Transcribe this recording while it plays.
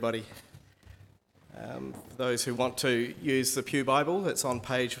Everybody. For those who want to use the Pew Bible, it's on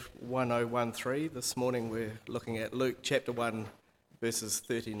page 1013. This morning we're looking at Luke chapter 1, verses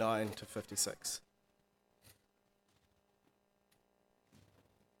 39 to 56.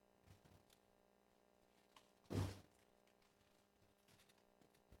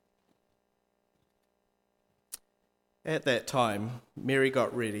 At that time, Mary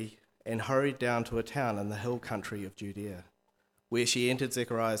got ready and hurried down to a town in the hill country of Judea, where she entered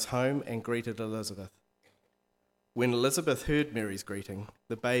Zechariah's home and greeted Elizabeth. When Elizabeth heard Mary's greeting,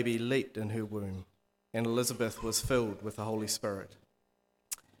 the baby leaped in her womb, and Elizabeth was filled with the Holy Spirit.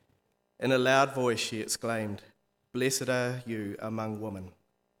 In a loud voice she exclaimed, "Blessed are you among women,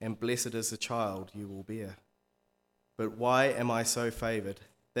 and blessed is the child you will bear. But why am I so favoured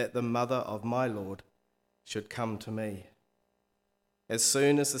that the mother of my Lord should come to me? As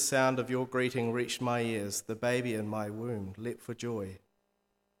soon as the sound of your greeting reached my ears, the baby in my womb leapt for joy.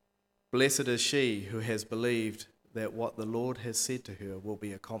 Blessed is she who has believed that what the Lord has said to her will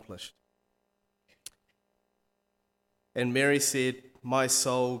be accomplished." And Mary said, "My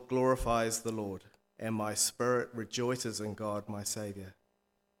soul glorifies the Lord, and my spirit rejoices in God my Saviour.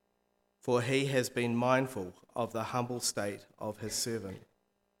 For he has been mindful of the humble state of his servant.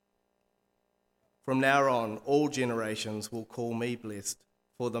 From now on, all generations will call me blessed,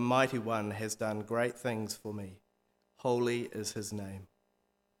 for the Mighty One has done great things for me. Holy is his name.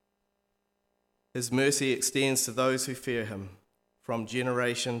 His mercy extends to those who fear him, from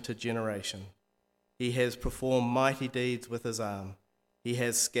generation to generation. He has performed mighty deeds with his arm. He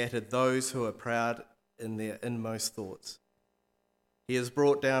has scattered those who are proud in their inmost thoughts. He has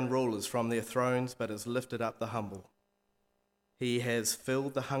brought down rulers from their thrones, but has lifted up the humble. He has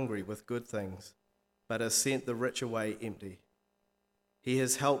filled the hungry with good things, but has sent the rich away empty. He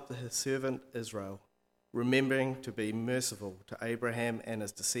has helped his servant Israel, remembering to be merciful to Abraham and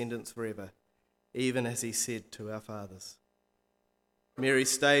his descendants forever, even as he said to our fathers." Mary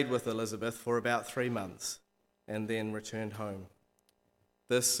stayed with Elizabeth for about 3 months and then returned home.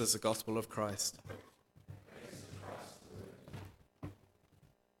 This is the gospel of Christ.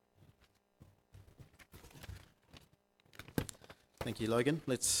 Thank you, Logan.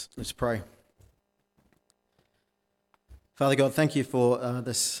 Let's pray. Father God, thank you for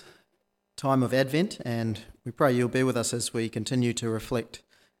this time of Advent, and we pray you'll be with us as we continue to reflect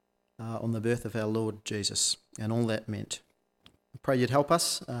on the birth of our Lord Jesus and all that meant. I pray you'd help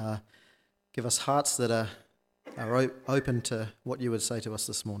us, give us hearts that are open to what you would say to us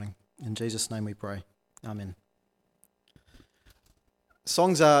this morning. In Jesus' name we pray. Amen.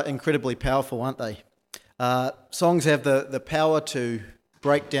 Songs are incredibly powerful, aren't they? Songs have the power to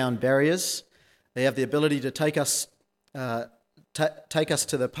break down barriers. They have the ability to take us to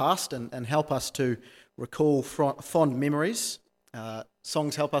the past and help us to recall fond memories.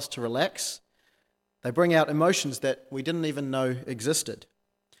 Songs help us to relax. They bring out emotions that we didn't even know existed.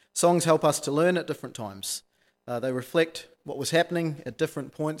 Songs help us to learn at different times. They reflect what was happening at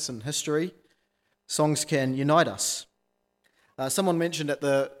different points in history. Songs can unite us. Someone mentioned at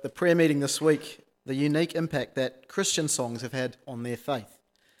the prayer meeting this week the unique impact that Christian songs have had on their faith,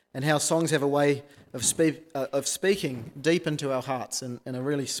 and how songs have a way of speaking deep into our hearts in a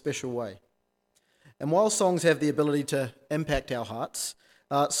really special way. And while songs have the ability to impact our hearts,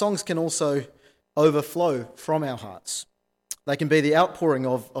 songs can also overflow from our hearts. They can be the outpouring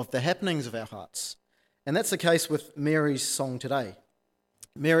of the happenings of our hearts. And that's the case with Mary's song today.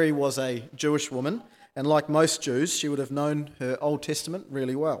 Mary was a Jewish woman, and like most Jews, she would have known her Old Testament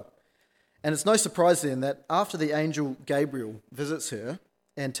really well. And it's no surprise then that after the angel Gabriel visits her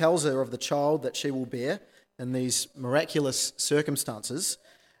and tells her of the child that she will bear in these miraculous circumstances,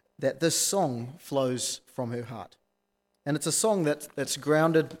 that this song flows from her heart. And it's a song that's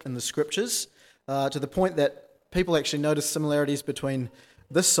grounded in the scriptures to the point that people actually notice similarities between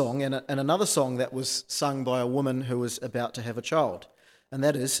this song and another song that was sung by a woman who was about to have a child. And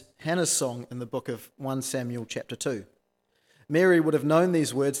that is Hannah's song in the book of 1 Samuel chapter 2. Mary would have known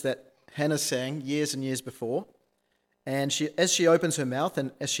these words that Hannah sang years and years before. And as she opens her mouth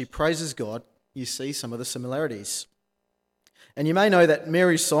and as she praises God, you see some of the similarities. And you may know that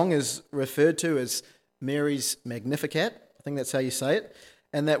Mary's song is referred to as Mary's Magnificat. I think that's how you say it.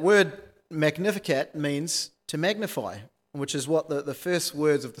 And that word Magnificat means to magnify, which is what the first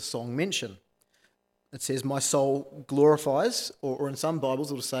words of the song mention. It says, "My soul glorifies," or in some Bibles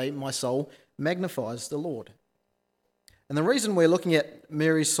it'll say, "My soul magnifies the Lord." And the reason we're looking at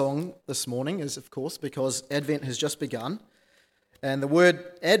Mary's song this morning is, of course, because Advent has just begun. And the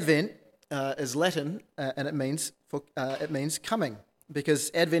word Advent is Latin, and it means coming, because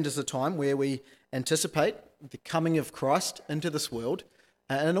Advent is a time where we anticipate the coming of Christ into this world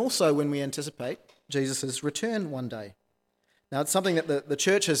and also when we anticipate Jesus' return one day. Now, it's something that the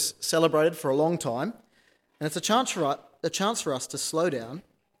church has celebrated for a long time, and it's a chance for us to slow down,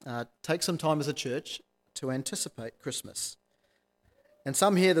 take some time as a church to anticipate Christmas. And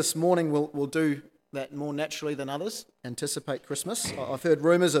some here this morning will do that more naturally than others, anticipate Christmas. I've heard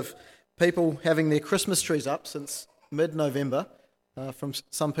rumours of people having their Christmas trees up since mid-November from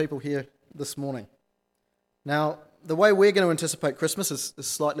some people here this morning. Now, the way we're going to anticipate Christmas is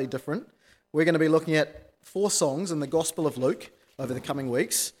slightly different. We're going to be looking at 4 songs in the Gospel of Luke over the coming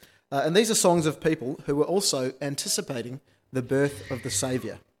weeks, and these are songs of people who were also anticipating the birth of the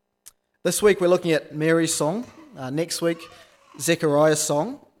Saviour. This week we're looking at Mary's song, next week Zechariah's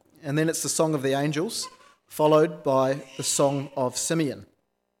song, and then it's the Song of the Angels, followed by the Song of Simeon.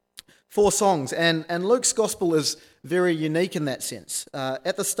 4 songs, and Luke's Gospel is very unique in that sense.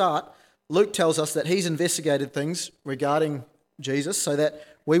 At the start, Luke tells us that he's investigated things regarding Jesus so that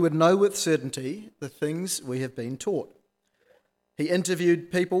we would know with certainty the things we have been taught. He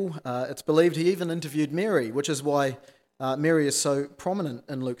interviewed people. It's believed he even interviewed Mary, which is why Mary is so prominent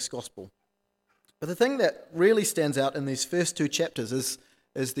in Luke's Gospel. But the thing that really stands out in these first 2 chapters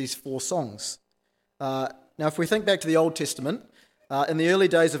is these 4 songs. Now, if we think back to the Old Testament, in the early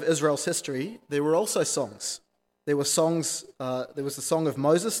days of Israel's history, there were also songs. There were songs. There was the Song of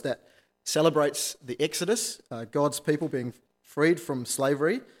Moses that celebrates the Exodus, God's people being freed from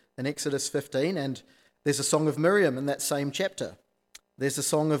slavery in Exodus 15, and there's a Song of Miriam in that same chapter. There's a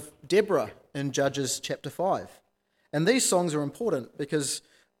Song of Deborah in Judges chapter 5. And these songs are important because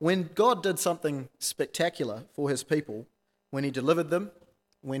when God did something spectacular for his people, when he delivered them,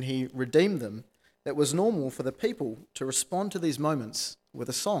 when he redeemed them, it was normal for the people to respond to these moments with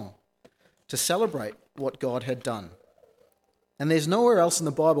a song, to celebrate what God had done. And there's nowhere else in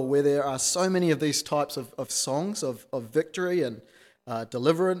the Bible where there are so many of these types of songs of victory and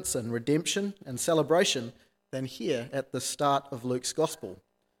deliverance and redemption and celebration than here at the start of Luke's Gospel,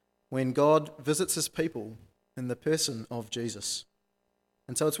 when God visits his people in the person of Jesus.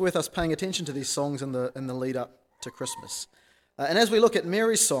 And so it's worth us paying attention to these songs in the lead up to Christmas. And as we look at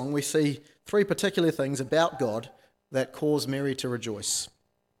Mary's song, we see 3 particular things about God that cause Mary to rejoice.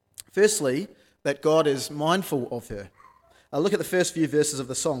 Firstly, that God is mindful of her. Look at the first few verses of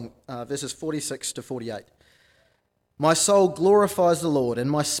the song, verses 46 to 48. My soul glorifies the Lord, and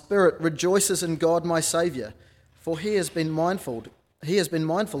my spirit rejoices in God my Saviour, for he has been mindful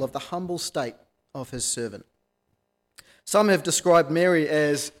of the humble state of his servant. Some have described Mary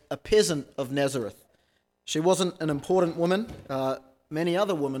as a peasant of Nazareth. She wasn't an important woman. Many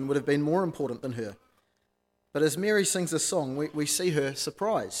other women would have been more important than her. But as Mary sings this song, we see her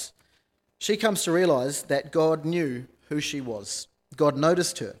surprise. She comes to realise that God knew who she was. God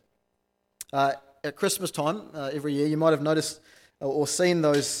noticed her. At Christmas time, every year, you might have noticed or seen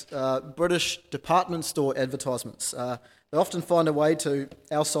those British department store advertisements. They often find a way to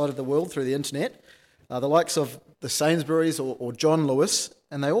our side of the world through the internet. The likes of the Sainsbury's or John Lewis,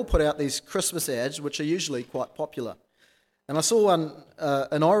 and they all put out these Christmas ads, which are usually quite popular. And I saw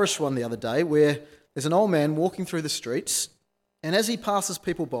an Irish one the other day where there's an old man walking through the streets, and as he passes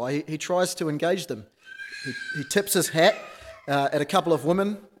people by, he tries to engage them. He tips his hat at a couple of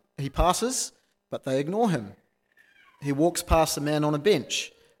women he passes, but they ignore him. He walks past a man on a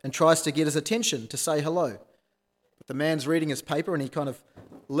bench and tries to get his attention to say hello. But the man's reading his paper and he kind of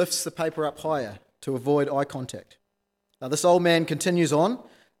lifts the paper up higher to avoid eye contact. This old man continues on,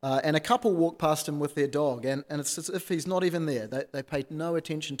 and a couple walk past him with their dog, and it's as if he's not even there. They pay no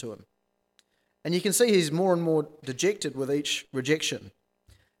attention to him. And you can see he's more and more dejected with each rejection.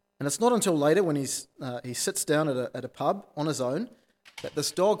 And it's not until later when he sits down at a pub on his own that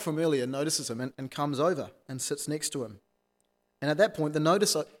this dog from earlier notices him and comes over and sits next to him. And at that point,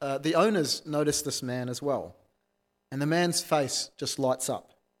 the owners notice this man as well. And the man's face just lights up.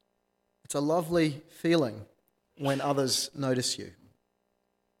 It's a lovely feeling when others notice you.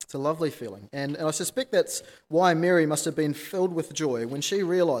 It's a lovely feeling. And I suspect that's why Mary must have been filled with joy when she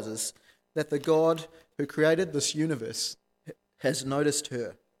realises that the God who created this universe has noticed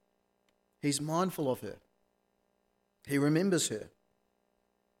her. He's mindful of her. He remembers her.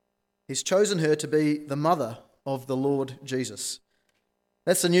 He's chosen her to be the mother of the Lord Jesus.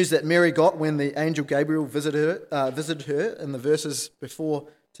 That's the news that Mary got when the angel Gabriel visited her in the verses before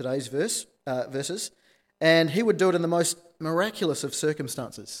today's verses. And he would do it in the most miraculous of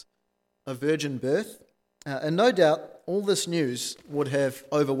circumstances, a virgin birth. And no doubt all this news would have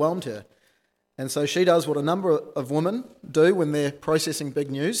overwhelmed her. And so she does what a number of women do when they're processing big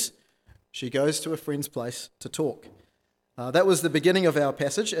news. She goes to a friend's place to talk. That was the beginning of our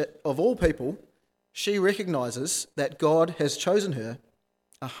passage. Of all people, she recognises that God has chosen her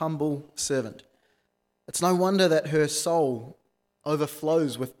a humble servant. It's no wonder that her soul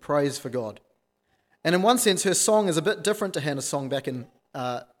overflows with praise for God. And in one sense, her song is a bit different to Hannah's song back in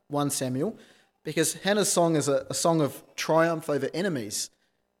 1 Samuel, because Hannah's song is a song of triumph over enemies.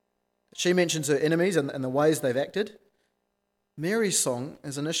 She mentions her enemies and the ways they've acted. Mary's song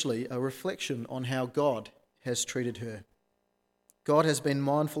is initially a reflection on how God has treated her. God has been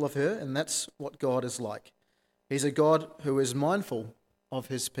mindful of her, and that's what God is like. He's a God who is mindful of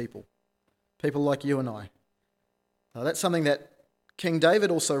his people like you and I. That's something that King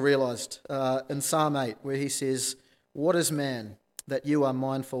David also realized in Psalm 8, where he says, "What is man that you are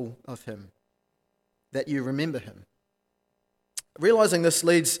mindful of him, that you remember him?" Realizing this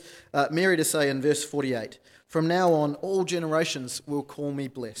leads Mary to say in verse 48, "From now on, all generations will call me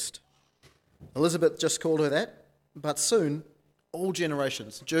blessed." Elizabeth just called her that, but soon all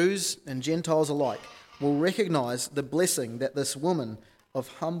generations, Jews and Gentiles alike, will recognize the blessing that this woman of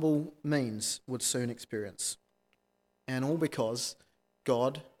humble means would soon experience. And all because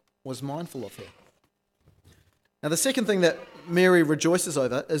God was mindful of her. Now, the second thing that Mary rejoices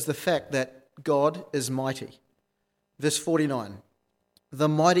over is the fact that God is mighty. Verse 49, "The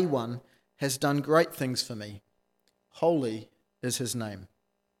mighty one has done great things for me. Holy is his name."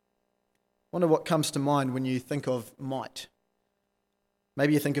 I wonder what comes to mind when you think of might.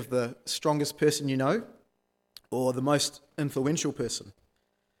 Maybe you think of the strongest person you know, or the most influential person.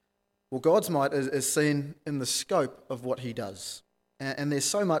 Well, God's might is seen in the scope of what he does. And there's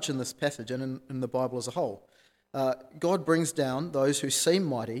so much in this passage and in the Bible as a whole. God brings down those who seem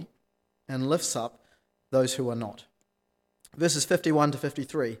mighty and lifts up those who are not. Verses 51 to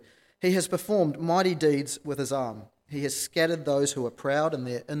 53, "He has performed mighty deeds with his arm. He has scattered those who are proud in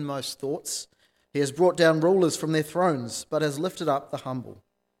their inmost thoughts. He has brought down rulers from their thrones, but has lifted up the humble.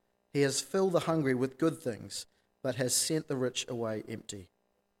 He has filled the hungry with good things, but has sent the rich away empty."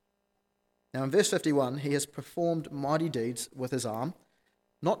 Now in verse 51, he has performed mighty deeds with his arm.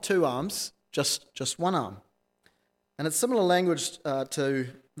 Not two arms, just one arm. And it's similar language to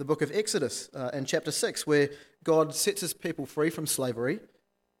the book of Exodus in chapter 6, where God sets his people free from slavery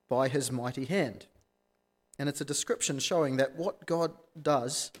by his mighty hand. And it's a description showing that what God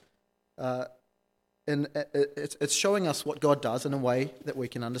does, it's showing us what God does in a way that we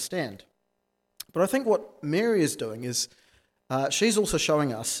can understand. But I think what Mary is doing is she's also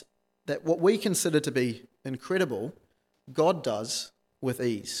showing us that what we consider to be incredible, God does with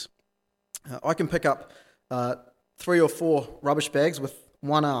ease. I can pick up 3 or 4 rubbish bags with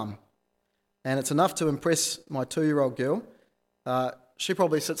one arm, and it's enough to impress my 2-year-old girl. She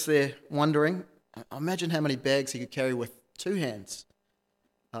probably sits there wondering, imagine how many bags he could carry with 2 hands.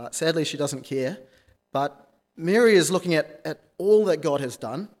 Sadly, she doesn't care, but Mary is looking at all that God has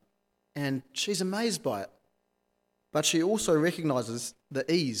done, and she's amazed by it. But she also recognizes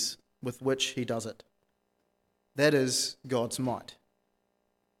the ease with which he does it. That is God's might.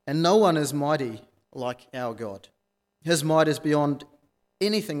 And no one is mighty like our God. His might is beyond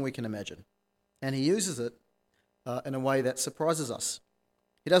anything we can imagine, and he uses it in a way that surprises us.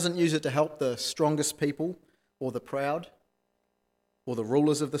 He doesn't use it to help the strongest people or the proud or the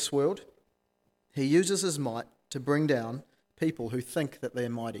rulers of this world. He uses his might to bring down people who think that they're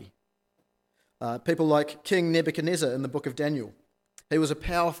mighty. People like King Nebuchadnezzar in the book of Daniel. He was a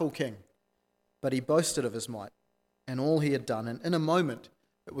powerful king, but he boasted of his might and all he had done, and in a moment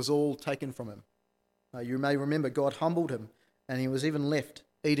it was all taken from him. You may remember God humbled him, and he was even left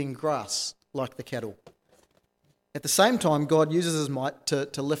eating grass like the cattle. At the same time, God uses his might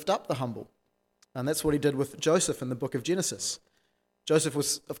to lift up the humble, and that's what he did with Joseph in the book of Genesis. Joseph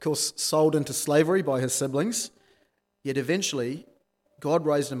was, of course, sold into slavery by his siblings, yet eventually God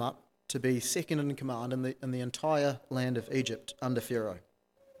raised him up to be second in command in the entire land of Egypt under Pharaoh.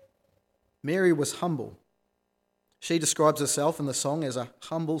 Mary was humble. She describes herself in the song as a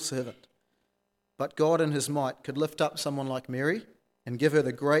humble servant. But God in his might could lift up someone like Mary and give her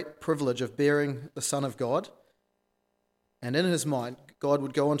the great privilege of bearing the Son of God. And in his might, God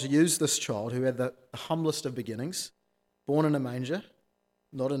would go on to use this child who had the humblest of beginnings, born in a manger,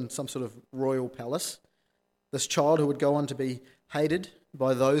 not in some sort of royal palace. This child who would go on to be hated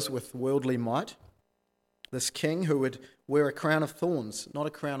by those with worldly might. This king who would wear a crown of thorns, not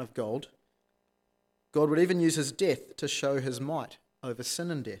a crown of gold. God would even use his death to show his might over sin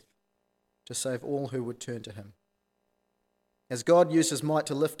and death, to save all who would turn to him. As God used his might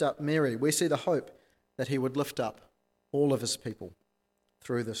to lift up Mary, we see the hope that he would lift up all of his people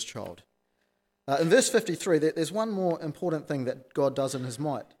through this child. In verse 53, there's one more important thing that God does in his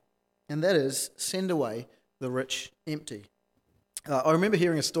might, and that is send away the rich empty. I remember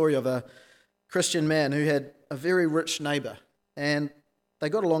hearing a story of a Christian man who had a very rich neighbour, and They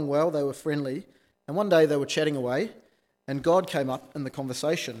got along well, they were friendly, and one day they were chatting away, and God came up in the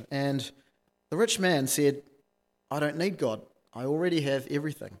conversation, and the rich man said, "I don't need God, I already have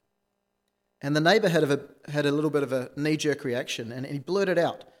everything." And the neighbour had a little bit of a knee-jerk reaction, and he blurted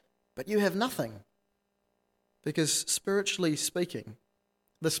out, "But you have nothing." Because spiritually speaking,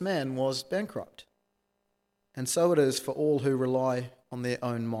 this man was bankrupt. And so it is for all who rely on their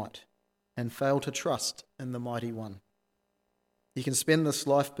own might and fail to trust in the mighty one. You can spend this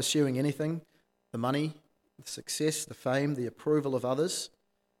life pursuing anything, the money, the success, the fame, the approval of others,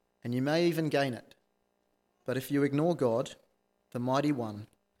 and you may even gain it. But if you ignore God, the mighty one,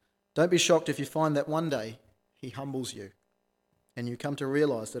 don't be shocked if you find that one day he humbles you and you come to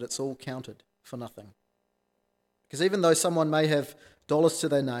realize that it's all counted for nothing. Because even though someone may have dollars to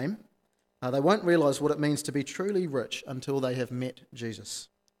their name, they won't realize what it means to be truly rich until they have met Jesus.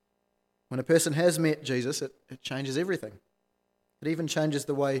 When a person has met Jesus, it changes everything. It even changes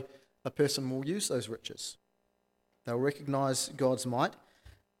the way a person will use those riches. They'll recognize God's might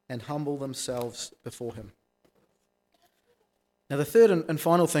and humble themselves before him. Now, the third and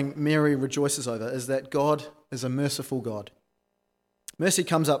final thing Mary rejoices over is that God is a merciful God. Mercy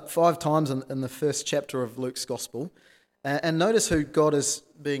comes up 5 times in the first chapter of Luke's Gospel. And notice who God is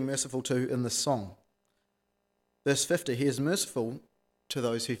being merciful to in this song. Verse 50, he is merciful to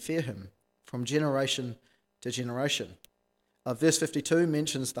those who fear him from generation to generation. Verse 52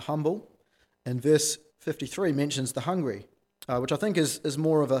 mentions the humble, and verse 53 mentions the hungry, which I think is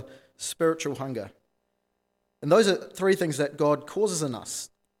more of a spiritual hunger. And those are 3 things that God causes in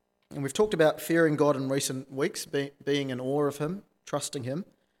us. And we've talked about fearing God in recent weeks, being in awe of him, trusting him.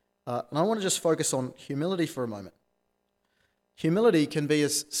 And I want to just focus on humility for a moment. Humility can be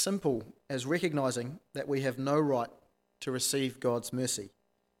as simple as recognizing that we have no right to receive God's mercy.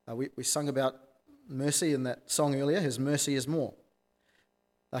 We sung about mercy in that song earlier, his mercy is more.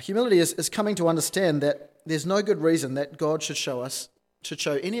 Humility is coming to understand that there's no good reason that God should show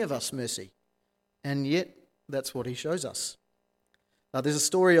any of us mercy, and yet that's what he shows us. There's a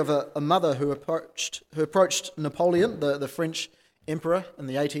story of a mother who approached Napoleon, the French emperor in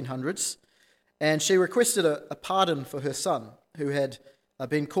the 1800s, and she requested a pardon for her son, who had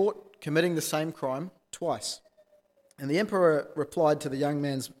been caught committing the same crime twice. And the emperor replied that the young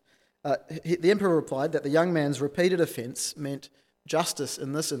man's repeated offence meant justice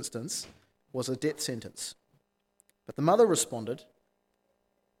in this instance was a death sentence. But the mother responded,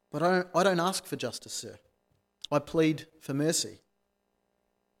 "But I don't ask for justice, sir. I plead for mercy."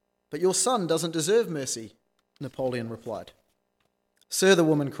 "But your son doesn't deserve mercy," Napoleon replied. "Sir," the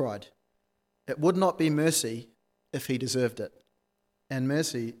woman cried, "it would not be mercy if he deserved it, and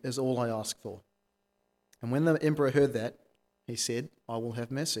mercy is all I ask for." And when the emperor heard that, he said, "I will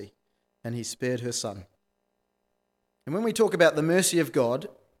have mercy," and he spared her son. And when we talk about the mercy of God,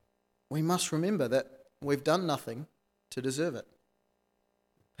 we must remember that we've done nothing to deserve it.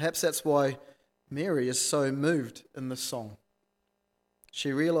 Perhaps that's why Mary is so moved in this song.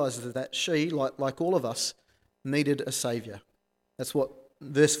 She realizes that she, like all of us, needed a saviour. That's what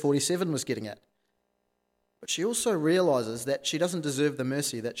verse 47 was getting at. But she also realizes that she doesn't deserve the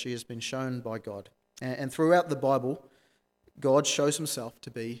mercy that she has been shown by God. And throughout the Bible, God shows himself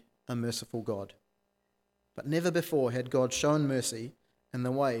to be a merciful God. But never before had God shown mercy in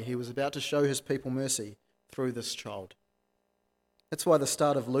the way he was about to show his people mercy through this child. That's why the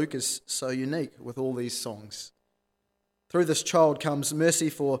start of Luke is so unique with all these songs. Through this child comes mercy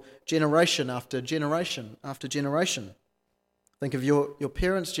for generation after generation after generation. Think of your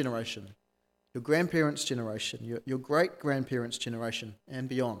parents' generation, your grandparents' generation, your great-grandparents' generation, and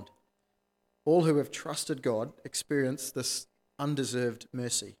beyond. All who have trusted God experience this undeserved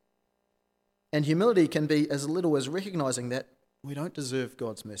mercy. And humility can be as little as recognizing that we don't deserve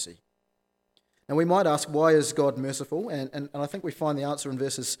God's mercy. And we might ask, why is God merciful? And I think we find the answer in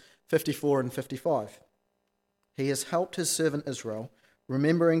verses 54 and 55. He has helped his servant Israel,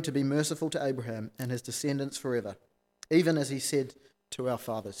 remembering to be merciful to Abraham and his descendants forever, even as he said to our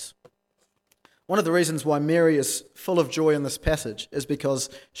fathers. One of the reasons why Mary is full of joy in this passage is because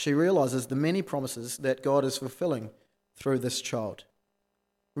she realizes the many promises that God is fulfilling through this child.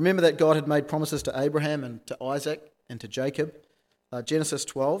 Remember that God had made promises to Abraham and to Isaac and to Jacob. Genesis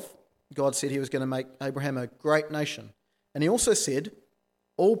 12, God said he was going to make Abraham a great nation. And he also said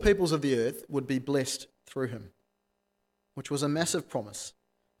all peoples of the earth would be blessed through him, which was a massive promise,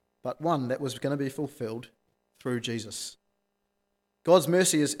 but one that was going to be fulfilled through Jesus. God's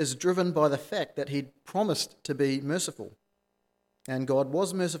mercy is driven by the fact that he'd promised to be merciful. And God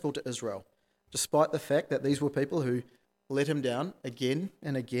was merciful to Israel, despite the fact that these were people who let him down again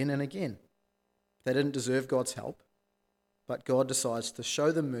and again and again. They didn't deserve God's help, but God decides to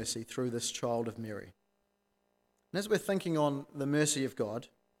show them mercy through this child of Mary. And as we're thinking on the mercy of God,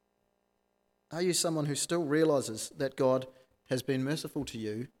 are you someone who still realizes that God has been merciful to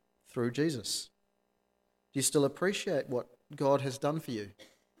you through Jesus? Do you still appreciate what God has done for you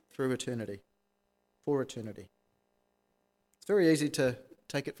through eternity, for eternity? It's very easy to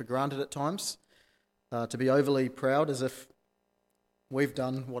take it for granted at times, to be overly proud as if we've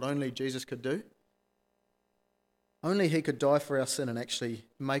done what only Jesus could do. Only he could die for our sin and actually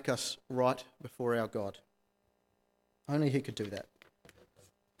make us right before our God. Only he could do that.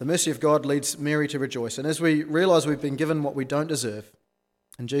 The mercy of God leads Mary to rejoice. And as we realise we've been given what we don't deserve,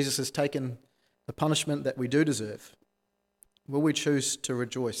 and Jesus has taken the punishment that we do deserve, will we choose to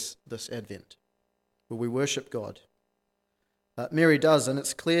rejoice this Advent? Will we worship God? Mary does, and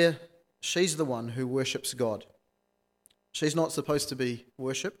it's clear she's the one who worships God. She's not supposed to be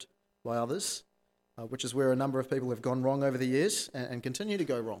worshipped by others, which is where a number of people have gone wrong over the years and continue to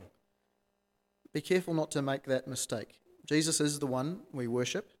go wrong. Be careful not to make that mistake. Jesus is the one we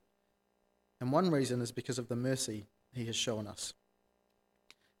worship, and one reason is because of the mercy he has shown us.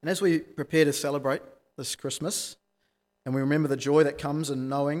 And as we prepare to celebrate this Christmas, and we remember the joy that comes in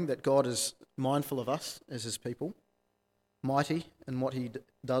knowing that God is mindful of us as his people, mighty in what he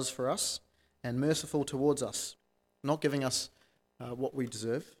does for us, and merciful towards us, not giving us what we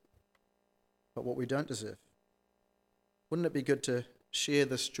deserve, but what we don't deserve. Wouldn't it be good to share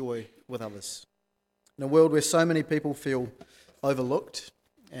this joy with others? In a world where so many people feel overlooked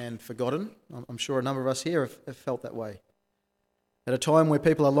and forgotten, I'm sure a number of us here have felt that way. At a time where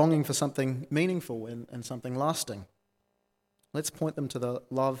people are longing for something meaningful and something lasting, let's point them to the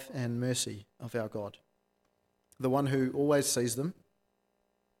love and mercy of our God, the one who always sees them,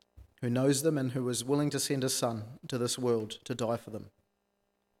 who knows them, and who is willing to send his Son to this world to die for them.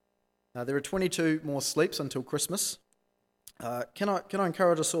 There are 22 more sleeps until Christmas. Can I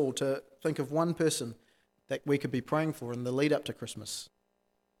encourage us all to think of one person that we could be praying for in the lead up to Christmas?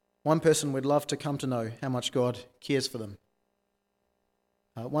 One person we'd love to come to know how much God cares for them.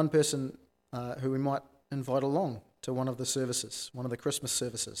 One person who we might invite along to one of the services, one of the Christmas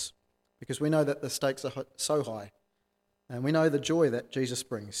services, because we know that the stakes are so high, and we know the joy that Jesus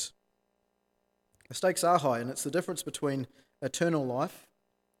brings. The stakes are high, and it's the difference between eternal life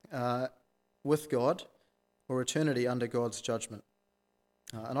with God or eternity under God's judgment.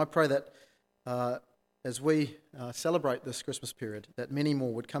 And I pray that as we celebrate this Christmas period, that many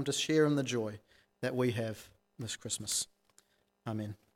more would come to share in the joy that we have this Christmas. Amen.